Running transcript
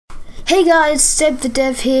Hey guys,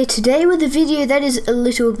 SebtheDev here, today with a video that is a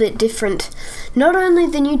little bit different. Not only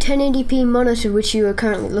the new 1080p monitor which you are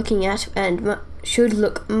currently looking at and should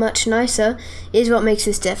look much nicer is what makes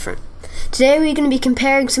this different. Today we're going to be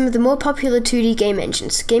comparing some of the more popular 2D game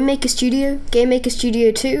engines, GameMaker Studio, GameMaker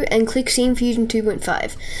Studio 2 and Clickteam Fusion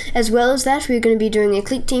 2.5. As well as that, we're going to be doing a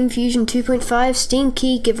Clickteam Fusion 2.5 Steam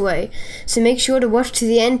Key giveaway, so make sure to watch to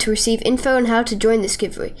the end to receive info on how to join this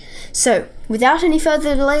giveaway. So, without any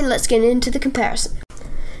further delay, let's get into the comparison.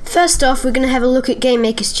 First off, we're going to have a look at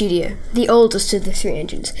GameMaker Studio, the oldest of the three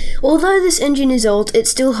engines. Although this engine is old, it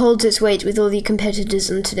still holds its weight with all the competitors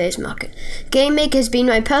in today's market. GameMaker has been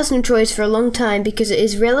my personal choice for a long time because it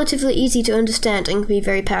is relatively easy to understand and can be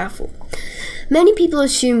very powerful. Many people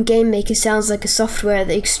assume GameMaker sounds like a software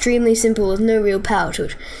that is extremely simple with no real power to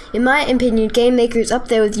it. In my opinion, GameMaker is up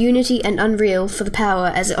there with Unity and Unreal for the power,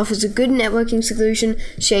 as it offers a good networking solution,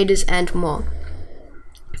 shaders and more.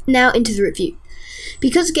 Now into the review.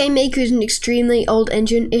 Because GameMaker is an extremely old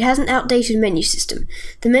engine, it has an outdated menu system.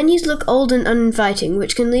 The menus look old and uninviting,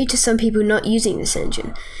 which can lead to some people not using this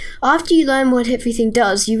engine. After you learn what everything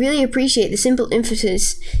does, you really appreciate the simple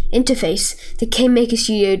interface that GameMaker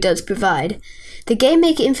Studio does provide. The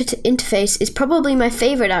GameMaker interface is probably my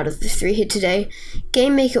favorite out of the three here today.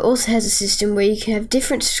 GameMaker also has a system where you can have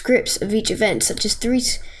different scripts of each event, such as 3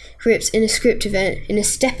 scripts in a script event, in a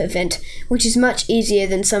step event, which is much easier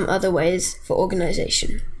than some other ways for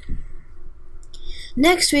organization.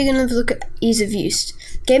 Next, we're going to look at ease of use.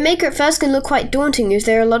 GameMaker at first can look quite daunting as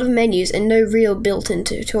there are a lot of menus and no real built-in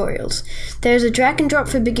tutorials. There is a drag and drop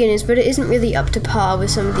for beginners, but it isn't really up to par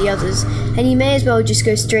with some of the others, and you may as well just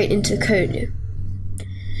go straight into the code.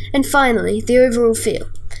 And finally, the overall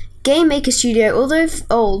feel. GameMaker Studio, although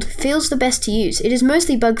old, feels the best to use. It is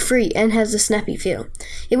mostly bug-free and has a snappy feel.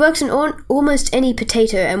 It works on almost any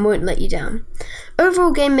potato and won't let you down.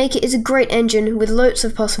 Overall, GameMaker is a great engine with loads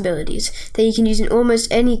of possibilities that you can use in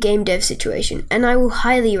almost any game dev situation, and I will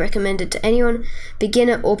highly recommend it to anyone,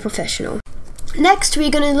 beginner or professional. Next,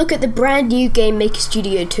 we're going to look at the brand new GameMaker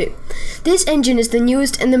Studio 2. This engine is the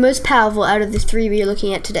newest and the most powerful out of the three we are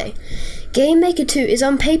looking at today. GameMaker 2 is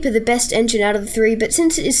on paper the best engine out of the three, but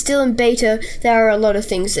since it is still in beta, there are a lot of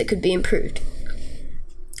things that could be improved.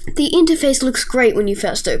 The interface looks great when you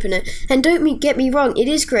first open it, and don't get me wrong, it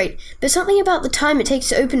is great, but something about the time it takes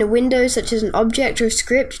to open a window, such as an object or a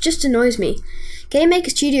script, just annoys me. GameMaker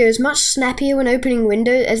Studio is much snappier when opening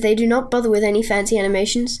windows, as they do not bother with any fancy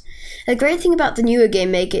animations. A great thing about the newer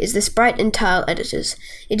GameMaker is the sprite and tile editors.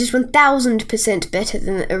 It is 1000% better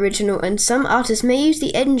than the original, and some artists may use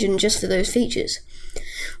the engine just for those features.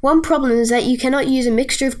 One problem is that you cannot use a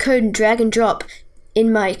mixture of code and drag and drop,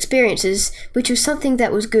 in my experiences, which was something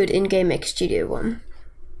that was good in GameMaker Studio 1.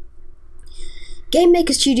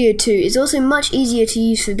 GameMaker Studio 2 is also much easier to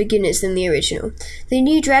use for beginners than the original. The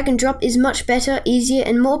new drag and drop is much better, easier,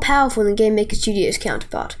 and more powerful than GameMaker Studio's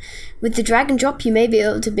counterpart. With the drag and drop, you may be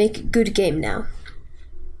able to make a good game now.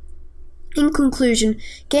 In conclusion,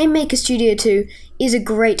 GameMaker Studio 2 is a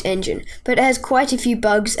great engine, but it has quite a few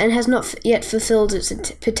bugs and has not yet fulfilled its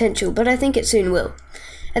potential, but I think it soon will.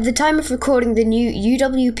 At the time of recording, the new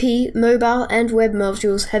UWP, mobile and web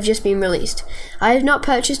modules have just been released. I have not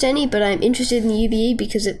purchased any, but I am interested in the UWP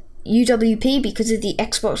because of the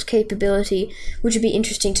Xbox capability, which would be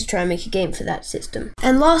interesting to try and make a game for that system.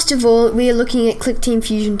 And last of all, we are looking at Clickteam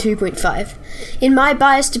Fusion 2.5. In my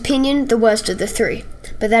biased opinion, the worst of the three,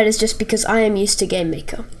 but that is just because I am used to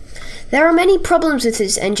GameMaker. There are many problems with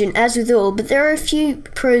this engine, as with all, but there are a few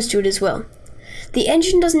pros to it as well. The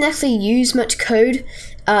engine doesn't actually use much code,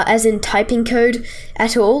 as in typing code,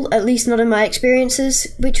 at all, at least not in my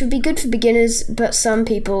experiences, which would be good for beginners, but some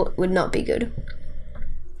people would not be good.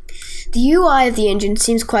 The UI of the engine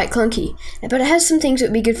seems quite clunky, but it has some things that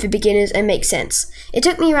would be good for beginners and make sense. It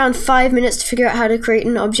took me around 5 minutes to figure out how to create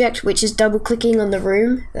an object, which is double-clicking on the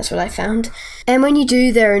room, that's what I found. And when you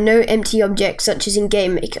do, there are no empty objects such as in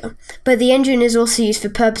GameMaker. But the engine is also used for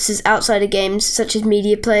purposes outside of games, such as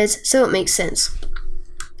media players, so it makes sense.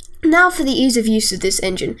 Now for the ease of use of this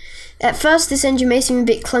engine. At first, this engine may seem a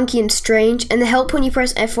bit clunky and strange, and the help when you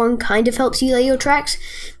press F1 kind of helps you lay your tracks,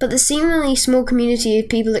 but the seemingly small community of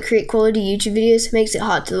people that create quality YouTube videos makes it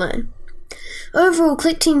hard to learn. Overall,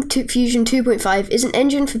 Clickteam Fusion 2.5 is an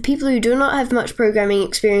engine for people who do not have much programming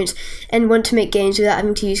experience and want to make games without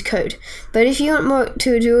having to use code. But if you want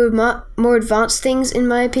to do more advanced things, in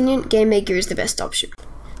my opinion, GameMaker is the best option.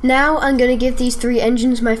 Now I'm going to give these three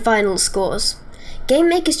engines my final scores.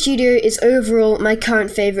 GameMaker Studio is overall my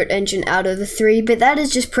current favorite engine out of the three, but that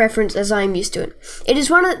is just preference as I am used to it. It is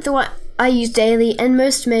one of the I use daily and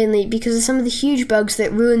most mainly because of some of the huge bugs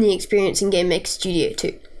that ruin the experience in GameMaker Studio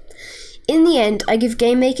 2. In the end, I give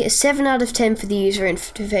GameMaker a 7 out of 10 for the user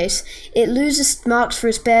interface. It loses marks for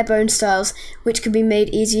its bare-bones styles, which could be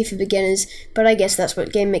made easier for beginners, but I guess that's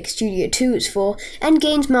what GameMaker Studio 2 is for, and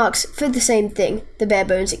gains marks for the same thing, the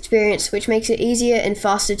bare-bones experience, which makes it easier and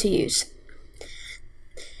faster to use.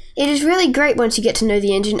 It is really great once you get to know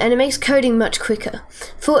the engine, and it makes coding much quicker.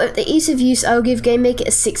 For the ease of use, I will give GameMaker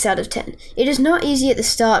a 6 out of 10. It is not easy at the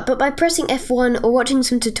start, but by pressing F1 or watching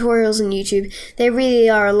some tutorials on YouTube, there really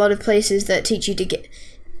are a lot of places that teach you to get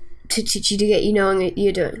you knowing what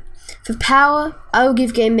you're doing. For power, I will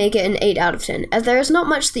give GameMaker an 8 out of 10, as there is not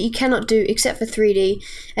much that you cannot do except for 3D,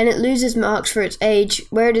 and it loses marks for its age,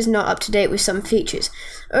 where it is not up to date with some features.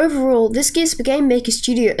 Overall, this gives the GameMaker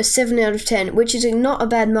Studio a 7 out of 10, which is not a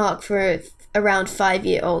bad mark for a around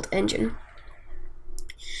 5-year-old engine.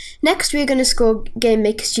 Next, we are going to score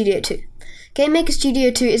GameMaker Studio 2. GameMaker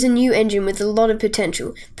Studio 2 is a new engine with a lot of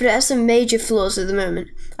potential, but it has some major flaws at the moment.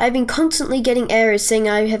 I have been constantly getting errors saying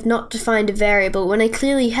I have not defined a variable when I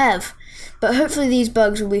clearly have, but hopefully these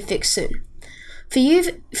bugs will be fixed soon. For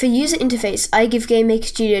user interface, I give GameMaker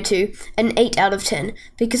Studio 2 an 8 out of 10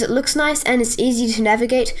 because it looks nice and it's easy to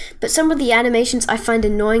navigate, but some of the animations I find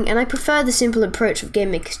annoying and I prefer the simple approach of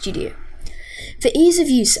GameMaker Studio. For ease of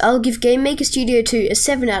use, I'll give GameMaker Studio 2 a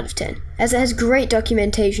 7 out of 10, as it has great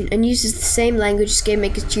documentation and uses the same language as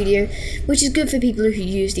GameMaker Studio, which is good for people who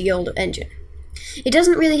use the older engine. It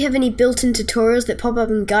doesn't really have any built-in tutorials that pop up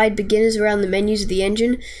and guide beginners around the menus of the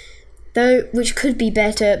engine, though which could be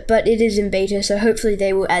better, but it is in beta, so hopefully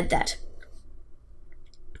they will add that.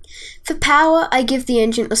 For power, I give the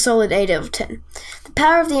engine a solid 8 out of 10. The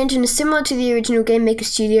power of the engine is similar to the original GameMaker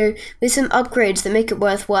Studio, with some upgrades that make it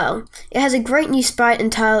worthwhile. It has a great new sprite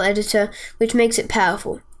and tile editor, which makes it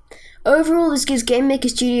powerful. Overall, this gives GameMaker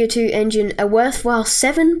Studio 2 engine a worthwhile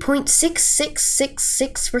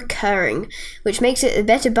 7.6666 recurring, which makes it a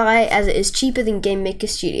better buy as it is cheaper than GameMaker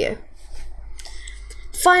Studio.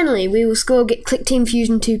 Finally, we will score Clickteam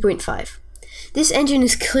Fusion 2.5. This engine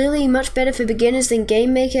is clearly much better for beginners than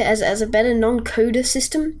GameMaker as it has a better non-coder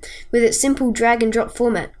system with its simple drag and drop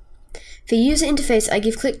format. For user interface, I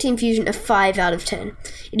give Clickteam Fusion a 5 out of 10.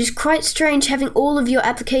 It is quite strange having all of your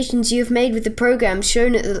applications you have made with the program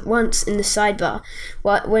shown at once in the sidebar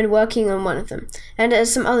when working on one of them, and it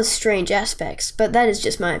has some other strange aspects, but that is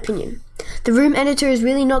just my opinion. The room editor is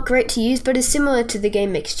really not great to use, but is similar to the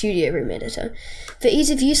GameMaker Studio room editor. For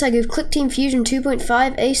ease of use, I give Clickteam Fusion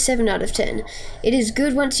 2.5 a 7 out of 10. It is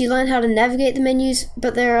good once you learn how to navigate the menus,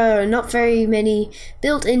 but there are not very many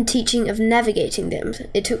built-in teaching of navigating them.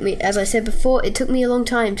 It took me, as I said before, it took me a long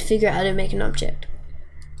time to figure out how to make an object.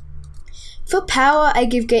 For power, I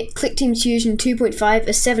give Clickteam Fusion 2.5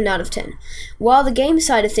 a 7 out of 10. While the game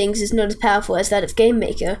side of things is not as powerful as that of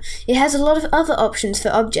GameMaker, it has a lot of other options for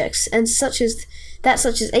objects, and such as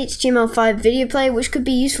HTML5 video player, which could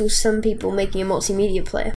be useful for some people making a multimedia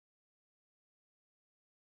player.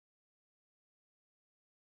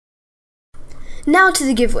 Now to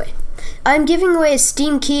the giveaway. I am giving away a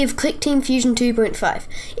Steam key of Clickteam Fusion 2.5.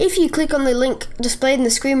 If you click on the link displayed on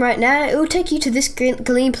the screen right now, it will take you to this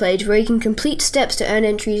Gleam page where you can complete steps to earn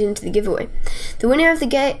entries into the giveaway. The winner of the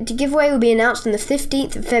giveaway will be announced on the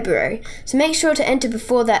 15th of February, so make sure to enter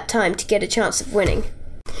before that time to get a chance of winning.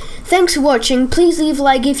 Thanks for watching. Please leave a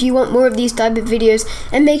like if you want more of these type of videos,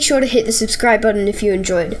 and make sure to hit the subscribe button if you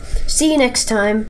enjoyed. See you next time.